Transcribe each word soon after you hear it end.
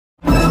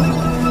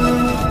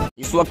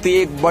इस वक्त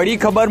एक बड़ी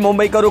खबर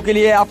मुंबईकरों के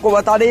लिए। आपको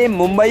बता दें,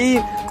 मुंबई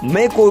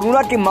में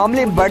कोरोना के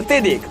मामले बढ़ते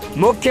देख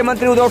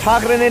मुख्यमंत्री उद्धव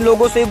ठाकरे ने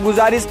लोगों से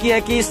गुजारिश की है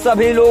कि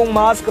सभी लोग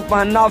मास्क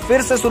पहनना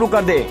फिर से शुरू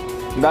कर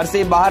दें। घर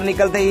से बाहर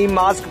निकलते ही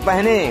मास्क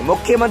पहने।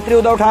 मुख्यमंत्री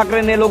उद्धव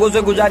ठाकरे ने लोगों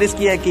से गुजारिश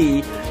की है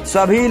कि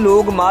सभी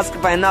लोग मास्क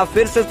पहनना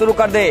फिर से शुरू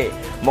कर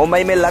दें।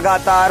 मुंबई में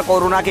लगातार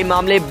कोरोना के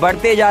मामले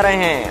बढ़ते जा रहे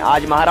हैं।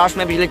 आज महाराष्ट्र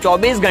में पिछले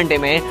 24 घंटे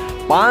में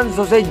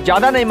 500 से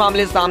ज्यादा नए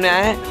मामले सामने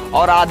आए हैं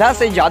और आधा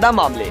से ज्यादा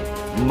मामले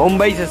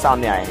मुंबई से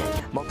सामने आए हैं।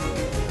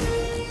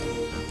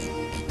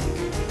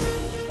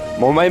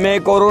 मुंबई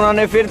में कोरोना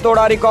ने फिर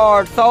तोड़ा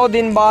रिकॉर्ड। 100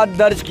 दिन बाद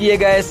दर्ज किए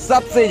गए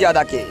सबसे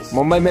ज्यादा केस।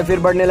 मुंबई में फिर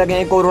बढ़ने लगे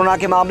हैं कोरोना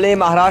के मामले।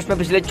 महाराष्ट्र में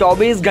पिछले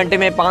 24 घंटे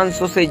में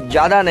 500 से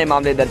ज्यादा नए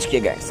मामले दर्ज किए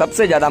गए,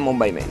 सबसे ज्यादा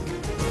मुंबई में।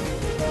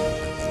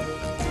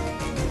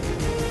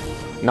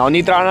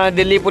 नवनीत राणा ने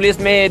दिल्ली पुलिस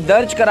में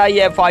दर्ज कराई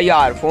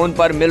FIR। फोन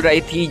पर मिल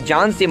रही थी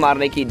जान से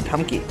मारने की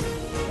धमकी।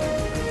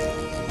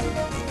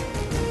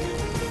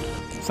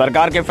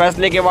 सरकार के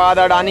फैसले के बाद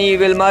अडानी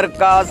विल्मर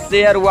का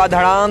शेयर हुआ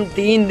धड़ाम।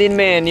 3 दिन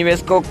में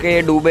निवेशकों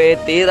के डूबे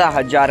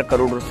 13,000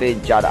 करोड़ से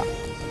ज्यादा।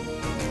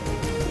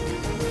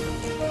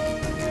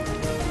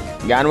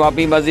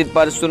 ज्ञानवापी मस्जिद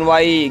पर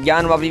सुनवाई।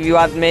 ज्ञानवापी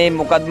विवाद में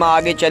मुकदमा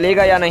आगे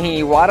चलेगा या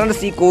नहीं,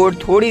 वाराणसी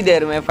कोर्ट थोड़ी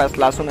देर में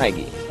फैसला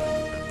सुनाएगी।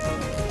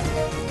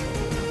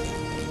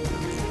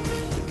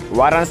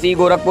 वाराणसी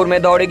गोरखपुर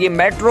में दौड़ेगी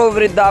मेट्रो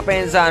वृद्धा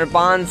पेंशन।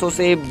 500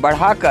 से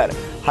बढ़ाकर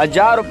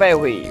 1,000 रुपए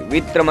हुई।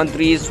 वित्त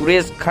मंत्री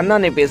सुरेश खन्ना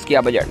ने पेश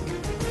किया बजट।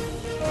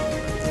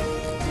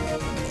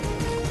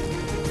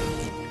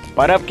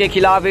 परब के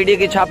खिलाफ ईडी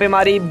की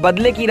छापेमारी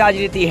बदले की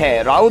राजनीति है।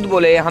 राउत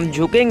बोले, हम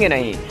झुकेंगे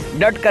नहीं,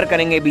 डट कर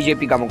करेंगे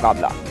बीजेपी का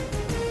मुकाबला।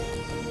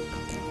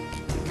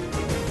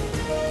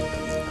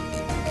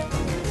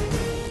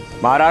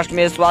 महाराष्ट्र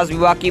में स्वास्थ्य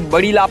विभाग की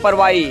बड़ी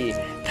लापरवाही।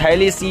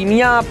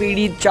 थैलेसीमिया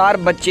पीड़ित 4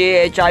 बच्चे,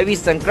 HIV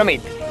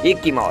संक्रमित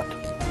 1 की मौत।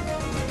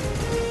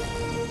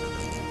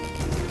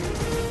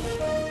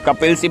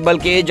 कपिल सिब्बल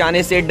के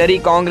जाने से डरी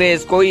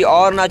कांग्रेस। कोई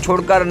और ना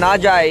छोड़कर ना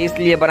जाए,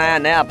 इसलिए बनाया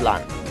नया प्लान।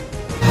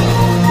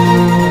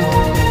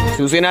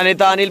 शिवसेना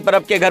नेता अनिल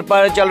परब के घर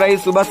पर चल रही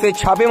सुबह से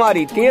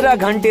छापेमारी। 13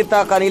 घंटे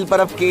तक अनिल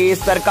परब के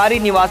सरकारी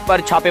निवास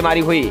पर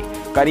छापेमारी हुई।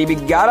 करीब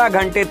 11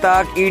 घंटे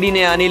तक ईडी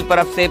ने अनिल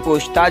परब से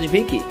पूछताछ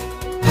भी की।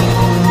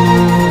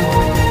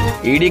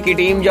 ईडी की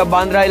टीम जब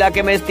बांद्रा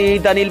इलाके में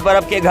स्थित अनिल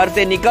परब के घर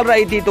से निकल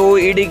रही थी तो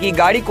ईडी की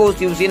गाड़ी को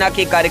शिवसेना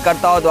के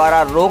कार्यकर्ताओं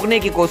द्वारा रोकने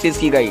की कोशिश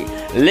की गई,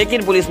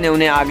 लेकिन पुलिस ने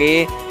उन्हें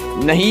आगे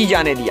नहीं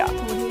जाने दिया।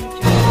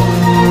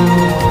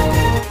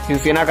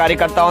 शिवसेना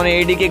कार्यकर्ताओं ने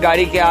ईडी की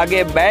गाड़ी के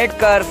आगे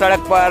बैठकर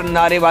सड़क पर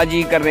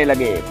नारेबाजी करने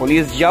लगे।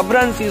 पुलिस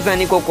जबरन शिव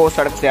सैनिकों को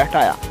सड़क से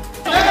हटाया।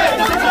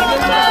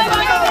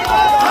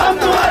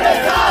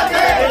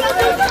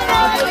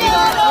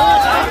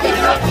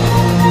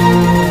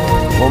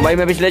 मुंबई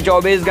में पिछले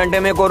 24 घंटे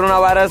में कोरोना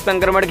वायरस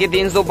संक्रमण के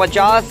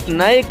 350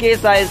 नए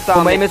केस आए।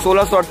 मुंबई में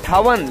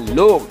 1658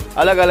 लोग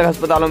अलग अलग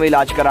अस्पतालों में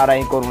इलाज करा रहे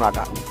हैं कोरोना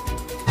का।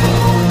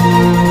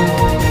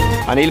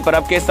 अनिल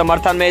परब के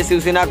समर्थन में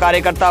शिवसेना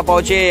कार्यकर्ता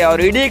पहुंचे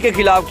और ईडी के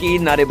खिलाफ की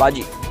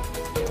नारेबाजी।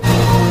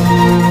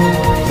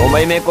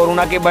 मुंबई में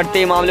कोरोना के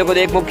बढ़ते मामले को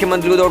देख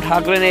मुख्यमंत्री उद्धव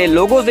ठाकरे ने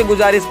लोगों से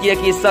गुजारिश की है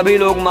कि सभी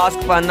लोग मास्क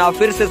पहनना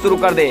फिर से शुरू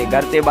कर दे।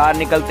 घर से बाहर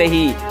निकलते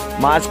ही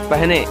मास्क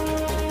पहने।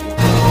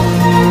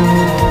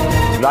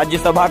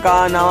 राज्यसभा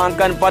का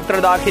नामांकन पत्र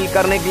दाखिल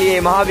करने के लिए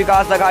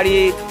महाविकास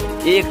आघाड़ी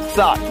एक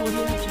साथ।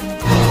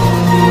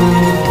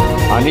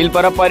 अनिल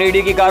परब पर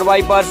ईडी की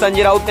कार्रवाई पर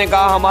संजय राउत ने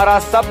कहा, हमारा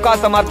सबका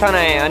समर्थन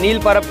है। अनिल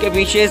परब के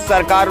पीछे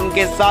सरकार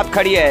उनके साथ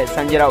खड़ी है।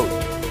 संजय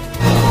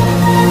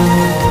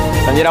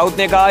राउत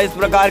ने कहा, इस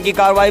प्रकार की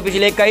कार्रवाई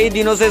पिछले कई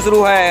दिनों से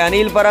शुरू है।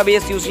 अनिल परब ये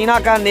शिवसेना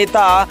का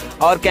नेता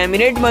और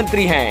कैबिनेट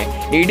मंत्री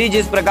हैं। ईडी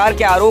जिस प्रकार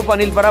के आरोप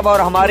अनिल परब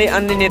और हमारे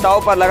अन्य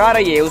नेताओं पर लगा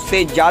रही है,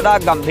 उससे ज्यादा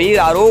गंभीर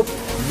आरोप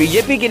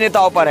बीजेपी के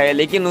नेताओं पर है,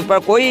 लेकिन उन पर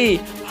कोई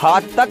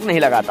हाथ तक नहीं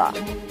लगाता।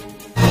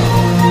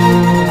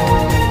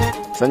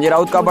 संजय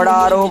राउत का बड़ा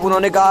आरोप।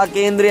 उन्होंने कहा,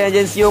 केंद्रीय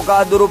एजेंसियों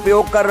का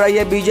दुरुपयोग कर रही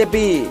है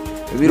बीजेपी,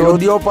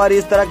 विरोधियों पर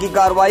इस तरह की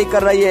कार्रवाई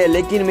कर रही है।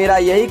 लेकिन मेरा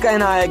यही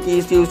कहना है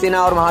कि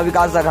शिवसेना और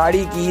महाविकास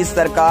आघाड़ी की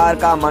सरकार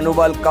का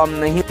मनोबल कम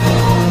नहीं।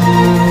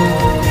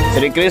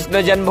 श्री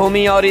कृष्ण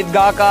जन्मभूमि और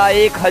ईदगाह का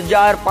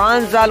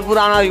 1005 साल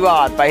पुराना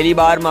विवाद पहली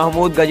बार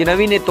महमूद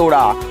गजनवी ने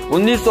तोड़ा।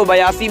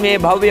 1982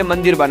 में भव्य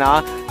मंदिर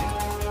बना।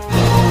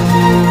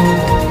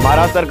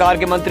 महाराष्ट्र सरकार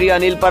के मंत्री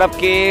अनिल परब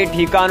के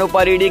ठिकानों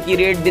पर ईडी की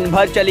रेड दिन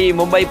भर चली।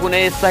 मुंबई,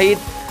 पुणे सहित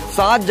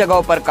 7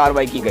 जगहों पर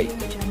कार्रवाई की गई।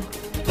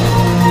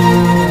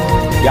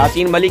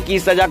 यासीन मलिक की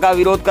सजा का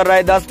विरोध कर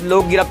रहे 10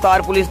 लोग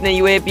गिरफ्तार। पुलिस ने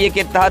UAPA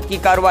के तहत की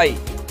कार्रवाई।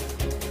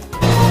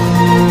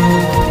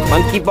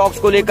 मंकी पॉक्स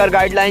को लेकर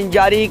गाइडलाइन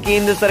जारी।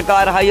 केंद्र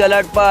सरकार हाई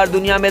अलर्ट पर।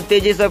 दुनिया में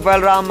तेजी से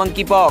फैल रहा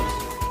मंकी पॉक्स।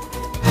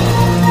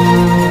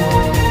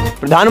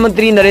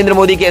 प्रधानमंत्री नरेंद्र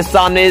मोदी के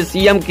सामने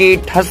सीएम की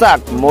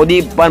ठसक। मोदी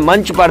पर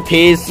मंच पर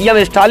थे।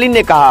 सीएम स्टालिन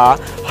ने कहा,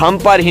 हम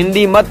पर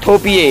हिंदी मत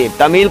थोपिए,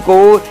 तमिल को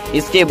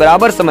इसके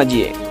बराबर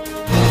समझिए।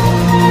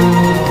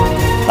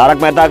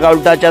 तारक मेहता का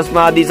उल्टा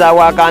चश्मा, दिशा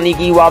वाकानी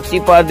की वापसी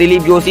पर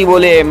दिलीप जोशी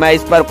बोले, मैं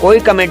इस पर कोई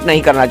कमेंट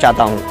नहीं करना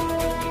चाहता हूं।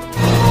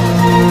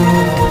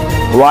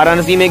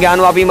 वाराणसी में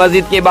ज्ञानवापी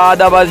मस्जिद के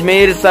बाद अब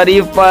अजमेर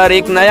शरीफ पर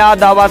एक नया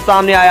दावा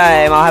सामने आया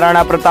है।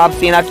 महाराणा प्रताप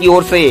सेना की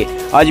ओर से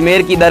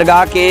अजमेर की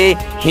दरगाह के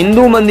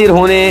हिंदू मंदिर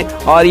होने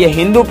और ये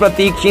हिंदू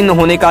प्रतीक चिन्ह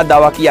होने का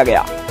दावा किया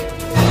गया।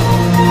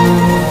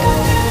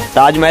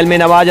 ताजमहल में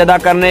नमाज अदा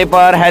करने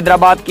पर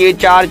हैदराबाद के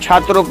 4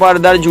 छात्रों पर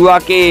दर्ज हुआ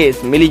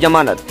केस, मिली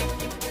जमानत।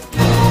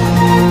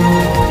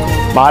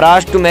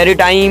 महाराष्ट्र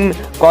मैरीटाइम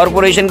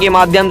कॉरपोरेशन के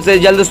माध्यम से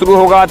जल्द शुरू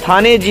होगा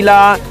थाने जिला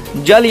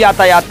जल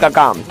यातायात का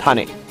काम।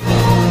 थाने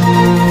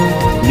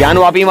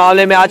ज्ञानवापी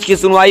मामले में आज की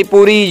सुनवाई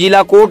पूरी।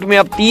 जिला कोर्ट में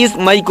अब 30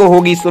 मई को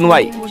होगी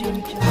सुनवाई।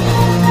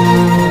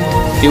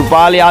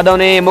 शिवपाल यादव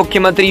ने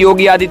मुख्यमंत्री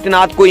योगी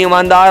आदित्यनाथ को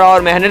ईमानदार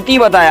और मेहनती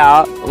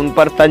बताया, उन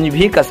पर तंज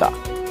भी कसा।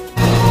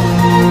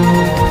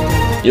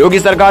 योगी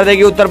सरकार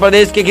देगी उत्तर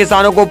प्रदेश के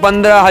किसानों को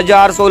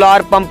 15,000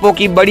 सोलार पंपों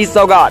की बड़ी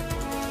सौगात।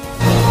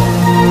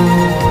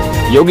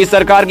 योगी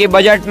सरकार के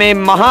बजट में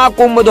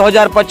महाकुंभ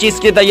 2025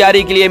 की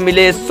तैयारी के लिए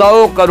मिले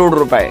 100 करोड़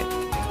रुपए।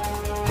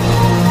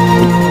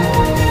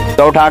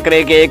 उद्धव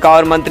ठाकरे के एक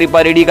और मंत्री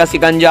पर ईडी का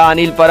शिकंजा।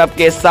 अनिल परब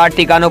के 7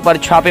 ठिकानों पर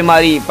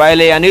छापेमारी।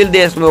 पहले अनिल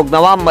देशमुख,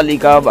 नवाब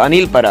मलिक, अब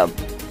अनिल परब।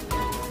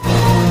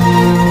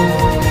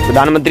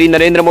 प्रधानमंत्री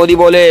नरेंद्र मोदी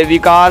बोले,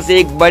 विकास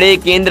एक बड़े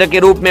केंद्र के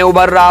रूप में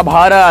उभर रहा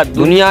भारत,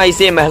 दुनिया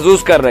इसे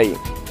महसूस कर रही।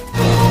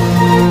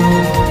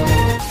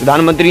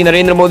 प्रधानमंत्री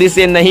नरेंद्र मोदी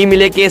से नहीं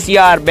मिले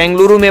केसीआर।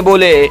 बेंगलुरु में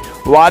बोले,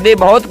 वादे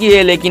बहुत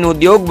किए लेकिन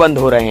उद्योग बंद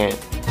हो रहे हैं।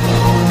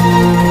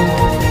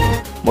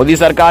 मोदी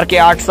सरकार के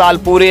 8 साल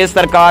पूरे,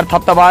 सरकार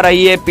थपथपा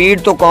रही है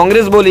पीठ तो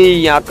कांग्रेस बोली,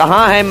 यहाँ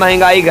कहां है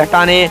महंगाई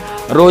घटाने,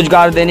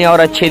 रोजगार देने और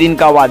अच्छे दिन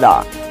का वादा।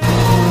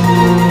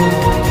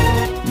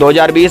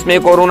 2020 में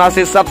कोरोना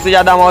से सबसे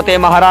ज्यादा मौतें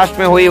महाराष्ट्र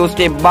में हुई,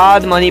 उसके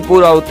बाद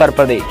मणिपुर और उत्तर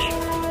प्रदेश।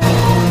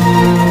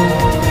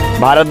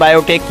 भारत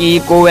बायोटेक की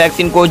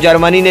कोवैक्सीन को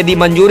जर्मनी ने दी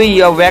मंजूरी।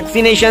 अब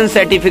वैक्सीनेशन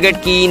सर्टिफिकेट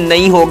की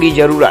नहीं होगी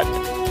जरूरत।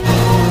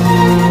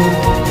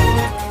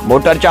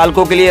 मोटर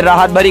चालकों के लिए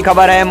राहत भरी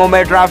खबर है।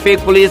 मुंबई ट्रैफिक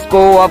पुलिस को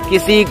अब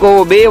किसी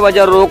को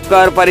बेवजह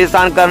रोककर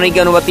परेशान करने की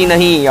अनुमति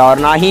नहीं और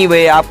ना ही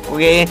वे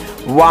आपके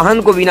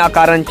वाहन को बिना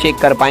कारण चेक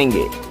कर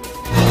पाएंगे।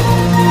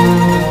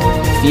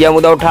 सीएम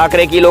उद्धव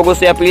ठाकरे की लोगों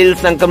से अपील,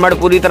 संक्रमण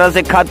पूरी तरह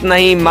से खत्म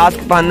नहीं, मास्क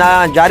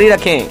पहनना जारी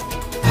रखें।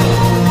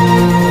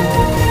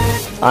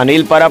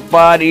 अनिल परब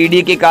पर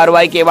ईडी की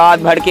कार्रवाई के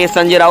बाद भड़के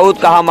संजय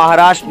राउत, कहा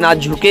महाराष्ट्र ना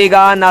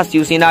झुकेगा ना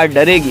शिवसेना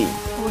डरेगी।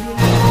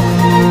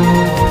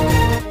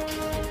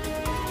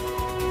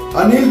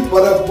 अनिल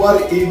परब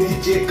पर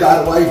ईडीची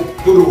कारवाई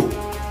सुरू।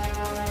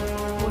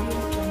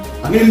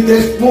 अनिल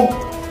देशमुख,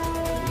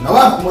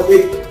 नवाब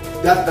मलिक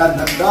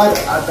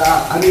त्यानंतर आता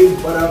अनिल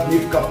परबनी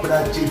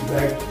कपड्याची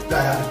बॅग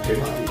तयार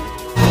ठेवावी।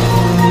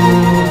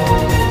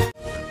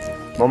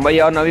 मुंबई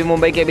और नवी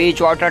मुंबई के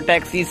बीच वाटर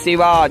टैक्सी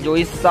सेवा जो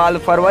इस साल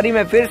फरवरी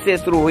में फिर से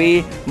शुरू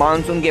हुई,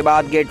 मानसून के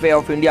बाद गेटवे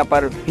ऑफ इंडिया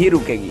पर भी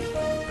रुकेगी।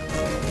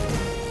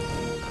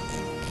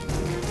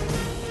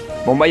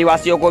 मुंबई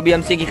वासियों को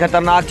बीएमसी की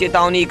खतरनाक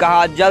चेतावनी,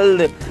 कहा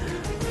जल्द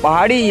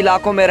पहाड़ी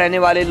इलाकों में रहने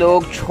वाले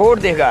लोग छोड़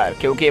देगा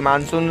क्योंकि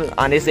मानसून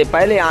आने से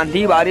पहले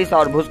आंधी, बारिश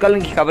और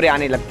भूस्खलन की खबरें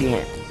आने लगती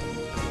हैं।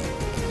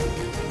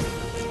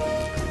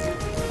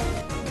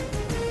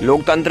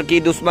 लोकतंत्र की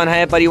दुश्मन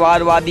है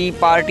परिवारवादी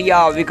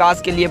पार्टियां,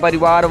 विकास के लिए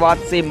परिवारवाद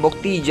से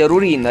मुक्ति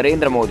जरूरी,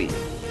 नरेंद्र मोदी।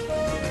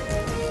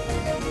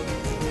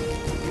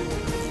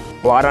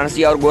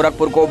 वाराणसी और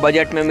गोरखपुर को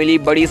बजट में मिली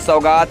बड़ी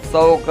सौगात।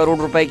 100 करोड़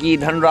रुपए की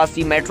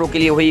धनराशि मेट्रो के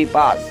लिए हुई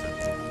पास।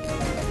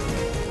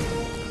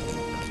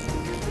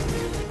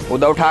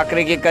 उद्धव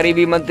ठाकरे के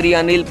करीबी मंत्री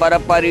अनिल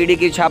परब पर ईडी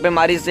की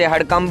छापेमारी से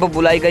हड़कंप,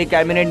 बुलाई गई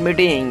कैबिनेट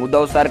मीटिंग।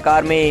 उद्धव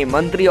सरकार में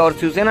मंत्री और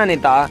शिवसेना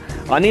नेता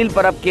अनिल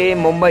परब के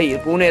मुंबई,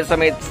 पुणे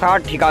समेत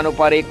 60 ठिकानों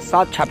पर एक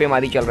साथ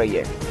छापेमारी चल रही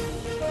है।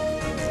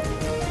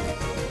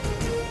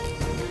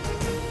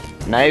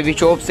 नए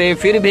विक्षोभ से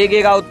फिर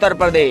भीगेगा उत्तर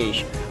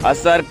प्रदेश।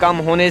 असर कम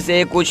होने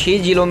से कुछ ही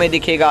जिलों में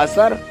दिखेगा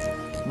असर,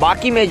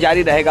 बाकी में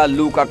जारी रहेगा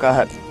लू का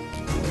कहर।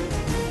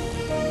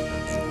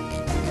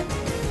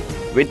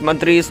 वित्त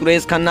मंत्री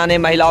सुरेश खन्ना ने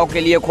महिलाओं के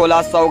लिए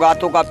खोला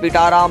सौगातों का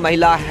पिटारा।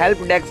 महिला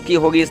हेल्प डेस्क की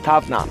होगी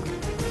स्थापना।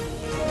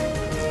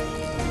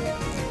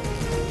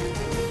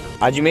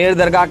 अजमेर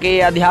दरगाह के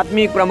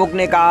आध्यात्मिक प्रमुख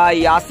ने कहा,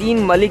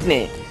 यासीन मलिक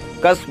ने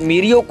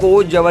कश्मीरियों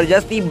को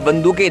जबरदस्ती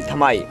बंदूकें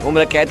थमाई,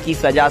 उम्र कैद की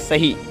सजा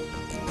सही।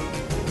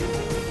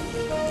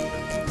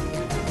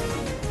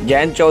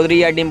 जयंत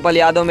चौधरी या डिंपल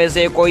यादव में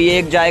से कोई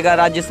एक जाएगा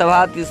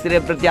राज्यसभा। तीसरे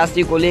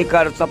प्रत्याशी को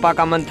लेकर सपा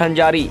का मंथन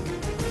जारी।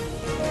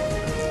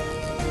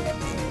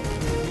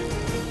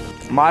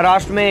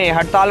 महाराष्ट्र में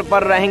हड़ताल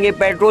पर रहेंगे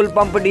पेट्रोल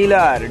पंप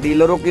डीलर।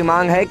 डीलरों की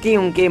मांग है कि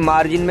उनके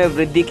मार्जिन में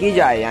वृद्धि की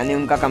जाए, यानी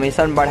उनका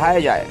कमीशन बढ़ाया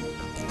जाए।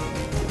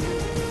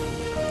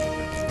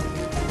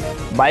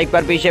 बाइक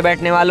पर पीछे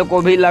बैठने वालों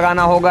को भी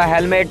लगाना होगा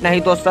हेलमेट,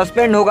 नहीं तो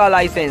सस्पेंड होगा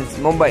लाइसेंस।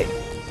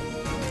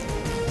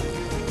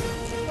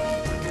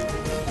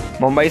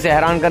 मुंबई से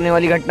हैरान करने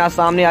वाली घटना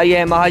सामने आई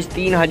है। महज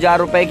 3,000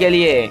 रुपए के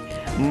लिए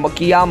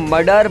किया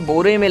मर्डर।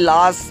 बोरे में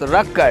लाश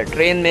रखकर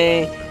ट्रेन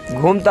में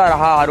घूमता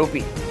रहा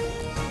आरोपी।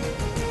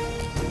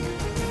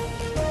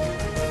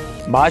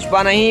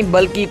 भाजपा नहीं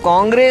बल्कि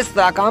कांग्रेस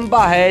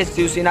राकांपा है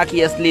शिवसेना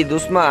की असली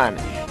दुश्मन।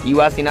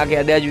 युवा सेना के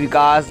अध्यक्ष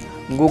विकास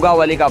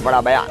गोगावले का बड़ा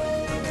बयान।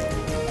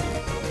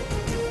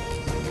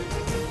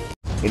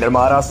 इधर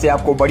महाराष्ट्र से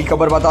आपको बड़ी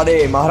खबर बता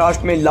दे,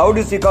 महाराष्ट्र में लाउड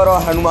स्पीकर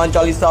और हनुमान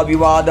चालीसा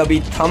विवाद अभी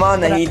थमा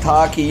नहीं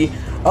था कि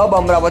अब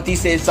अमरावती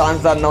से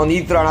सांसद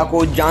नवनीत राणा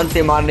को जान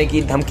से मारने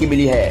की धमकी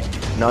मिली है।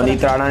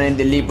 नवनीत राणा ने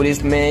दिल्ली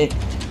पुलिस में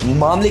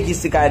मामले की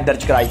शिकायत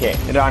दर्ज कराई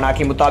है। राणा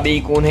के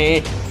मुताबिक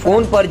उन्हें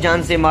फोन पर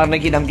जान से मारने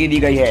की धमकी दी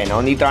गई है।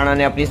 नवनीत राणा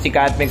ने अपनी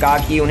शिकायत में कहा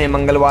कि उन्हें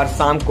मंगलवार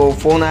शाम को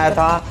फोन आया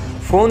था।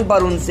 फोन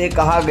पर उनसे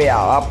कहा गया,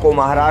 आपको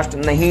महाराष्ट्र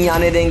नहीं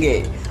आने देंगे,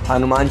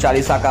 हनुमान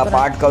चालीसा का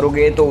पाठ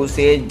करोगे तो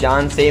उसे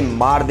जान से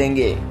मार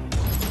देंगे।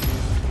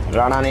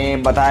 राणा ने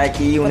बताया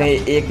कि उन्हें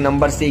एक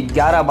नंबर से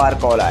 11 बार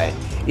कॉल आए।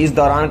 इस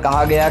दौरान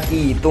कहा गया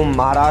कि तुम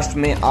महाराष्ट्र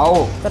में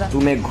आओ,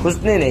 तुम्हें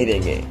घुसने नहीं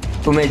देंगे,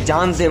 तुम्हें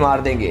जान से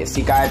मार देंगे।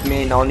 शिकायत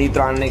में नवनीत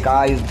राणा ने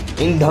कहा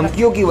इन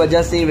धमकियों की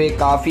वजह से वे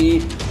काफी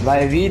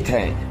भयभीत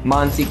हैं,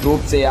 मानसिक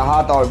रूप से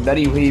आहत और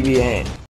डरी हुई भी हैं।